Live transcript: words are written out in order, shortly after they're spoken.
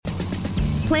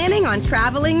Planning on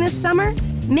traveling this summer?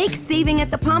 Make saving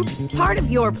at the pump part of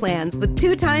your plans with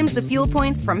 2 times the fuel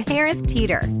points from Harris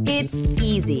Teeter. It's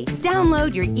easy.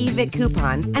 Download your eVic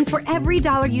coupon, and for every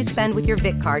 $1 you spend with your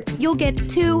Vic card, you'll get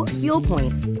 2 fuel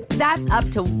points. That's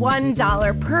up to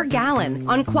 $1 per gallon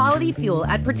on quality fuel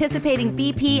at participating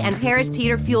BP and Harris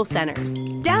Teeter fuel centers.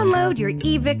 Download your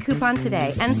eVic coupon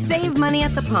today and save money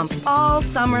at the pump all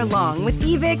summer long with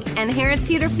eVic and Harris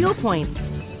Teeter fuel points.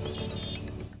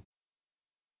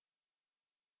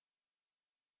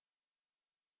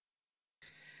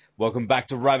 Welcome back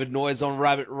to Rabbit Noise on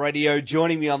Rabbit Radio.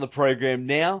 Joining me on the program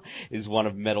now is one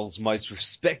of metal's most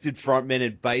respected frontmen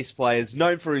and bass players,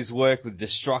 known for his work with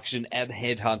Destruction and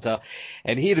Headhunter.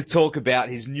 And here to talk about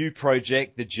his new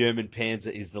project, the German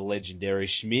Panzer, is the legendary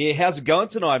Schmier. How's it going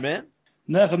tonight, man?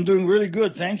 Neth, I'm doing really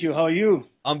good, thank you. How are you?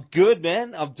 I'm good,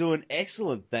 man. I'm doing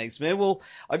excellent, thanks, man. Well,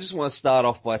 I just want to start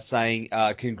off by saying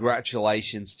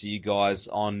congratulations to you guys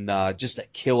on just a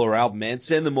killer album, man.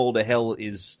 Send Them All to Hell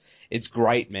It's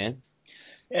great, man.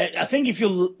 I think if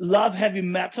you love heavy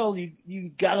metal,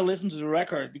 you gotta listen to the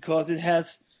record because it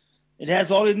has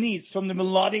all it needs, from the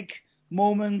melodic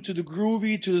moment to the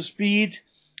groovy to the speed,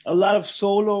 a lot of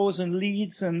solos and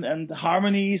leads and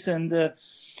harmonies, and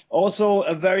also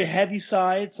a very heavy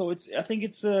side. So I think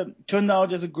it's turned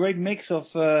out as a great mix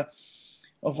of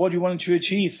what you wanted to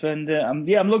achieve. And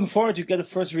I'm looking forward to get the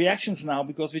first reactions now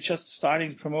because we're just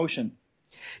starting promotion.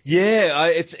 Yeah,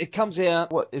 it comes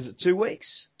out, what, is it 2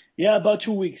 weeks? Yeah, about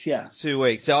 2 weeks, yeah. 2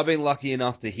 weeks. So I've been lucky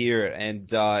enough to hear it,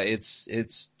 and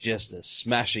it's just a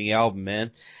smashing album,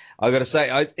 man. I gotta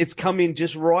say, it's come in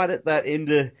just right at that end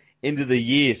of the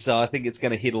year, so I think it's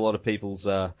gonna hit a lot of people's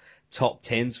top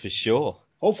 10s for sure.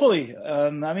 Hopefully. I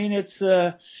mean, it's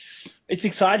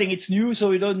exciting. It's new, so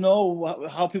we don't know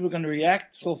how people are gonna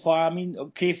react so far. I mean,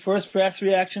 okay, first press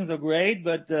reactions are great,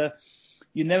 but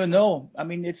you never know. I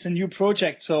mean, it's a new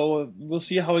project, so we'll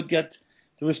see how the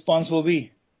response will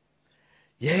be.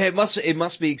 Yeah, it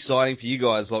must be exciting for you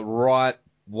guys, like right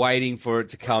waiting for it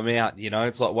to come out, you know?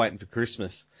 It's like waiting for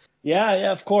Christmas.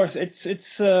 Yeah, of course.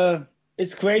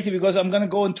 It's crazy because I'm going to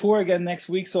go on tour again next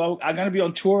week, so I'm going to be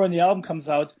on tour when the album comes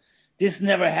out. This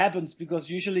never happens because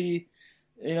usually,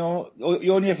 you know,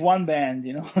 you only have one band,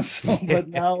 you know. So, but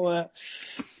now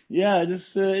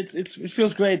it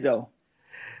feels great though.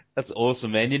 That's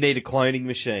awesome, man. You need a cloning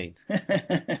machine.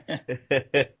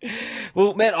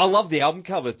 Well, man, I love the album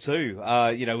cover too.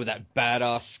 You know, with that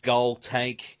badass skull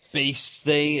tank beast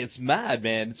thing. It's mad,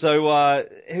 man. So,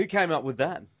 who came up with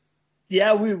that?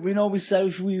 Yeah, we said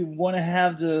if we want to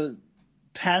have the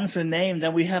Panzer name,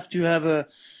 then we have to have a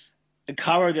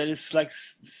cover that is like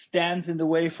stands in the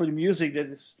way for the music, that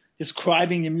is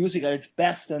describing the music at its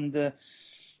best, and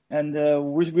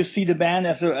we see the band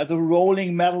as a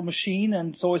rolling metal machine,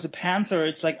 and so is a Panzer.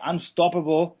 It's like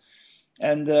unstoppable.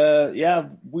 And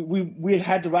we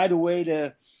had right away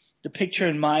the picture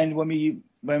in mind when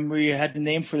we had the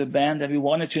name for the band, that we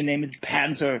wanted to name it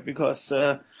Panzer because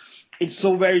it's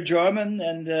so very German,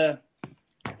 and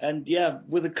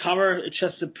with the cover it's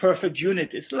just a perfect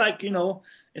unit. It's like, you know,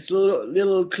 it's a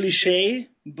little cliche,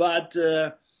 but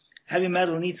heavy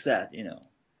metal needs that, you know.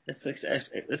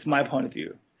 That's my point of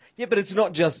view. Yeah, but it's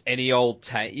not just any old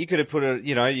tank. You could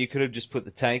have just put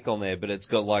the tank on there, but it's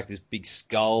got like this big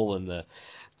skull and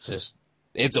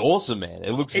it's awesome, man.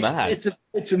 It looks mad.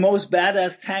 It's the most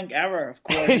badass tank ever, of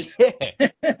course.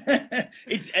 Yeah.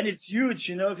 It's huge,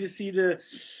 you know, if you see the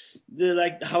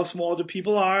like how small the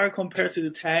people are compared to the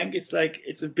tank,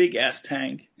 it's a big ass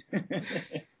tank.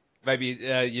 Maybe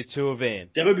your tour van.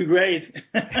 That would be great.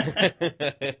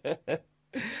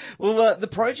 Well, the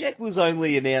project was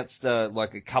only announced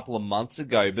like a couple of months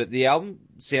ago, but the album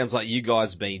sounds like you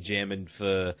guys have been jamming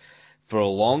for a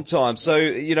long time. So,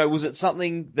 you know, was it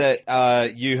something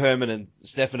that you, Herman, and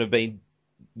Stefan have been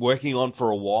working on for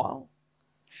a while?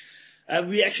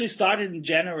 We actually started in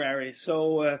January,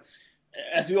 so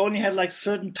as we only had like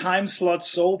certain time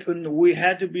slots open, we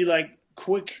had to be like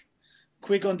quick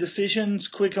on decisions,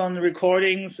 quick on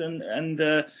recordings, and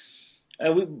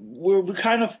we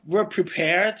kind of were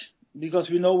prepared because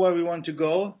we know where we want to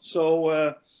go.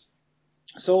 So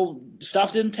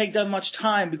stuff didn't take that much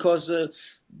time because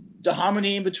the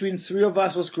harmony in between three of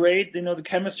us was great. You know, the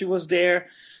chemistry was there.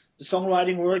 The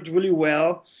songwriting worked really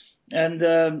well.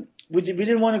 And we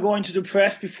didn't want to go into the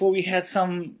press before we had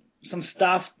some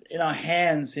stuff in our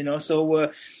hands, you know. So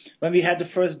when we had the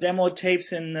first demo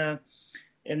tapes in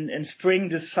spring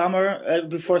this summer,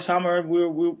 before summer,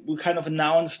 we kind of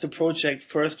announced the project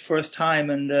first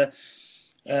time, and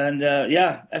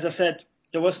as I said,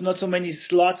 there was not so many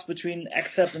slots between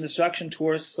Accept and Destruction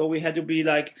tours, so we had to be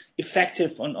like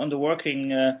effective on the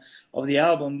working of the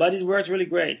album. But it worked really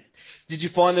great. Did you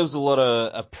find there was a lot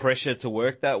of pressure to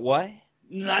work that way?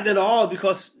 Not at all,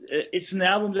 because it's an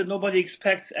album that nobody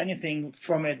expects anything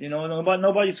from it. You know,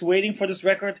 nobody's waiting for this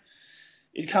record.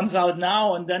 It comes out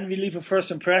now, and then we leave a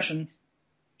first impression.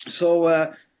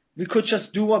 So we could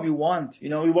just do what we want. You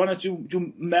know, we wanted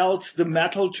to melt the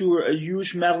metal to a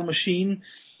huge metal machine.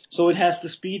 So it has the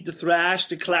speed, the thrash,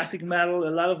 the classic metal, a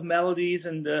lot of melodies,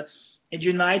 and it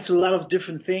unites a lot of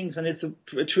different things. And it's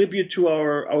a tribute to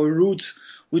our roots.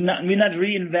 We're not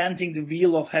reinventing the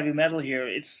wheel of heavy metal here.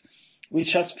 We're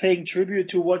just paying tribute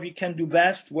to what we can do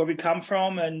best, where we come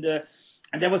from, and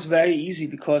that was very easy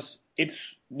because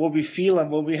it's what we feel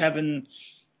and what we have in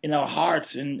our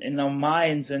hearts, in our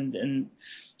minds, and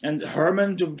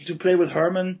Herman, to play with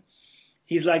Herman,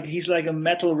 he's like a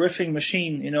metal riffing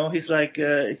machine, you know. He's like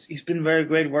he's been very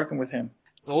great working with him.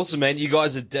 It's awesome, man. You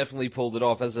guys have definitely pulled it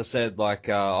off. As I said,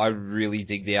 I really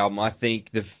dig the album. I think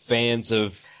the fans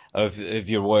of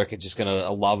your work are just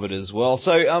gonna love it as well.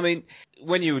 So, I mean,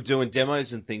 when you were doing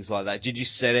demos and things like that, did you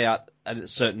set out a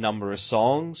certain number of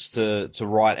songs to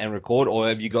write and record, or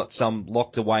have you got some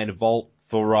locked away in a vault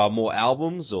for more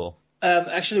albums, or?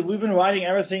 Actually, we've been writing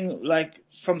everything like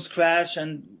from scratch,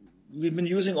 and we've been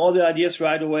using all the ideas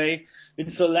right away. Been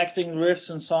selecting riffs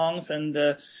and songs, and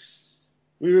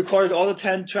we recorded all the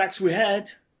 10 tracks we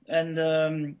had,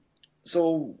 and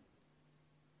so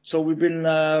we've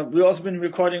also been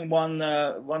recording one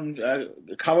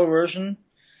cover version,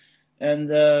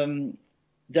 and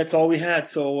that's all we had.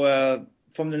 So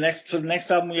for the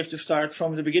next album, we have to start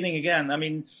from the beginning again. I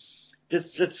mean,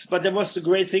 but that was the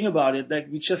great thing about it. Like,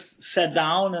 we just sat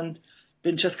down and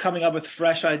been just coming up with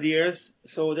fresh ideas.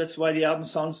 So that's why the album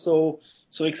sounds so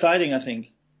exciting, I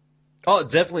think. Oh,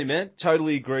 definitely, man.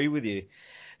 Totally agree with you.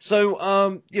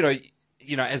 So, you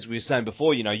know, as we were saying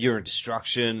before, you know, you're in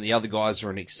Destruction, the other guys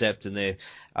are in Accept, and they're,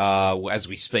 as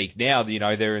we speak now, you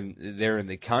know, they're in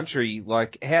the country.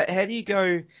 Like, how do you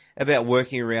go about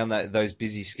working around those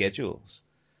busy schedules?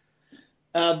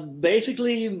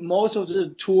 Basically, most of the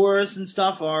tours and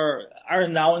stuff are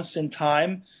announced in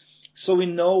time, so we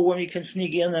know when we can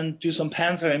sneak in and do some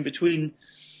Panzer in between.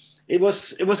 It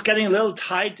was getting a little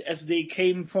tight as they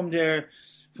came from their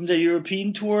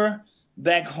European tour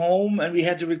back home, and we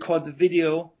had to record the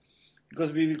video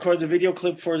because we recorded the video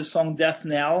clip for the song Death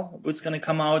Knell, which is going to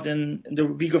come out in the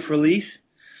week of release.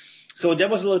 So that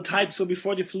was a little tight. So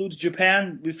before they flew to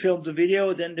Japan, we filmed the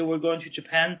video. Then they were going to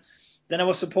Japan. Then I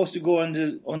was supposed to go on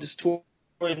this tour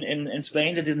in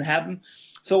Spain. That didn't happen.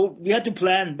 So we had to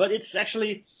plan, but it's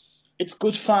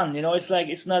good fun. You know,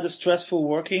 it's not a stressful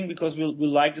working because we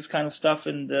like this kind of stuff,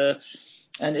 and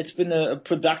it's been a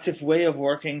productive way of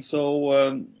working.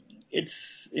 So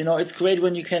it's great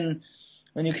when you can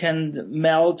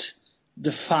meld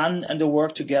the fun and the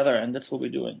work together, and that's what we're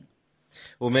doing.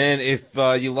 Well, man, if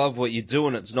you love what you're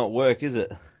doing, it's not work, is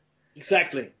it?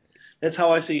 Exactly. That's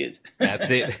how I see it. That's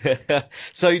it.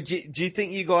 So do you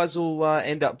think you guys will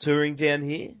end up touring down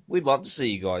here? We'd love to see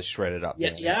you guys shredded up.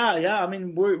 Yeah. I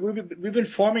mean, we've been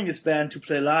forming this band to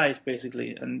play live,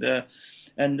 basically, and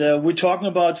we're talking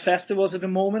about festivals at the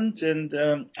moment. And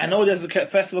I know there's a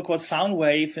festival called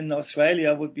Soundwave in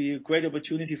Australia. Would be a great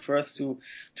opportunity for us to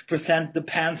present the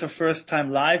Panzer first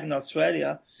time live in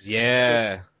Australia.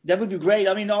 Yeah. So that would be great.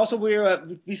 I mean, also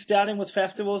we're starting with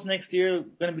festivals next year.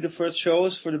 Going to be the first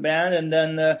shows for the band, and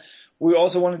then we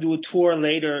also want to do a tour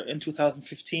later in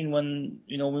 2015 when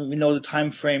we know the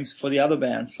time frames for the other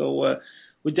bands. So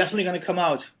we're definitely going to come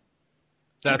out.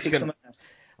 That's good.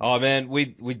 Oh man, we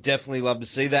definitely love to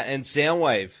see that. And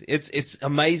Soundwave, it's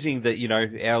amazing that, you know,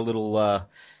 our little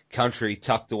country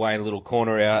tucked away in a little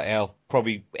corner,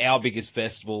 probably our biggest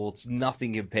festival. It's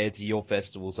nothing compared to your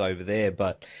festivals over there,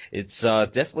 but it's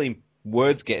definitely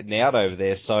word's getting out over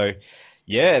there. So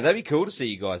yeah, that'd be cool to see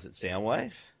you guys at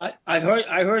Soundwave. I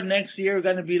heard next year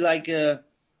going to be like a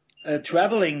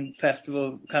traveling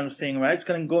festival kind of thing, right? It's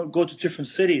going to go to different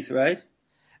cities, right?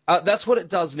 That's what it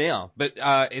does now, but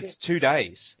it's 2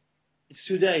 days. It's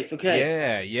 2 days,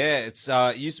 okay. Yeah. It's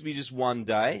it used to be just 1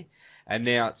 day, and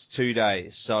now it's 2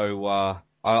 days. So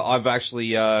I've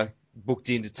actually booked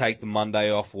in to take the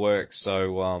Monday off work,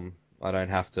 so I don't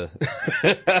have to.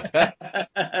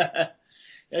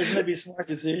 That's going to be a smart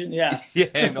decision, yeah.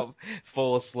 Yeah, not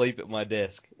fall asleep at my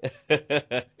desk.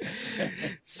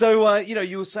 So,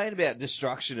 you were saying about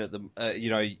Destruction at the,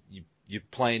 you're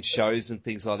playing shows and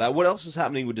things like that. What else is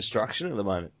happening with Destruction at the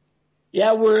moment?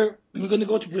 Yeah, we're going to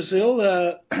go to Brazil,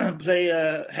 play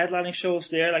headlining shows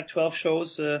there, like 12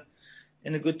 shows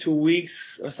in a good 2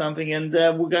 weeks or something. And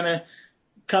we're going to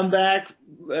come back,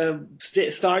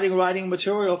 starting writing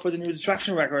material for the new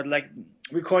Destruction record, like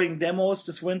recording demos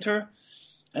this winter,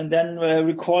 and then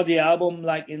record the album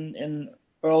like in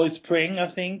early spring, I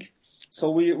think.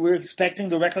 So we're expecting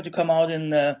the record to come out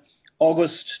in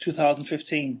August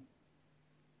 2015.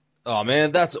 Oh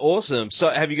man, that's awesome.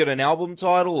 So have you got an album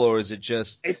title, or is it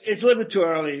just... It's a little bit too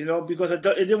early, because I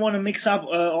didn't want to mix up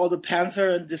all the Panther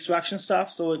and Destruction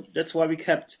stuff, so that's why we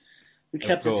kept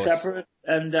it separate.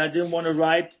 And I didn't want to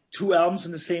write 2 albums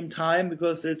in the same time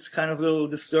because it's kind of a little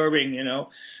disturbing,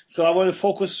 So I want to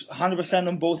focus 100%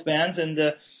 on both bands,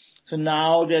 and so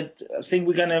now that I think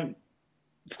we're gonna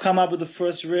come up with the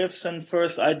first riffs and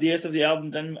first ideas of the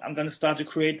album, then I'm gonna start to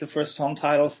create the first song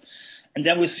titles. And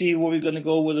then we'll see where we're going to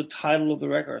go with the title of the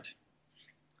record.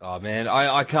 Oh, man,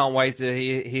 I can't wait to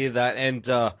hear that. And,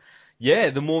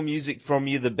 the more music from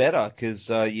you, the better, because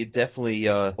you're definitely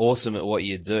awesome at what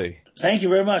you do. Thank you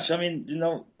very much. I mean,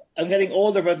 I'm getting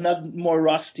older, but not more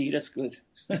rusty. That's good.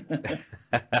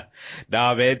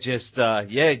 Nah, man, just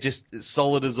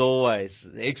solid as always.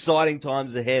 Exciting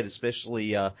times ahead,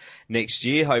 especially next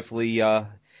year. Hopefully,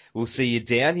 we'll see you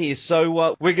down here.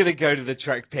 So we're going to go to the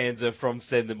track Panzer from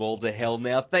Send Them All to Hell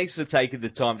now. Thanks for taking the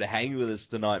time to hang with us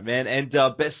tonight, man. And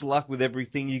best of luck with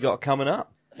everything you got coming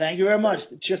up. Thank you very much.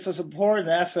 Cheers for support,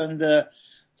 Neff. And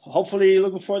hopefully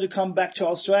looking forward to come back to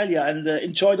Australia and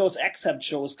enjoy those Accept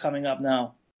shows coming up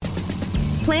now.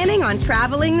 Planning on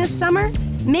traveling this summer?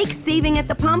 Make saving at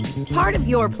the pump part of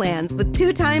your plans with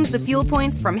 2 times the fuel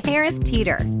points from Harris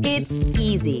Teeter. It's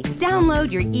easy.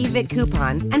 Download your eVic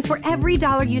coupon, and for every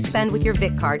 $1 you spend with your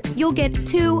Vic card, you'll get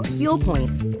 2 fuel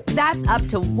points. That's up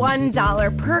to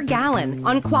 $1 per gallon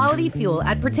on quality fuel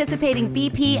at participating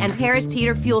BP and Harris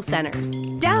Teeter fuel centers.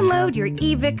 Download your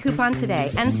eVic coupon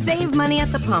today and save money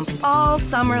at the pump all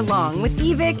summer long with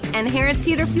eVic and Harris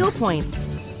Teeter fuel points.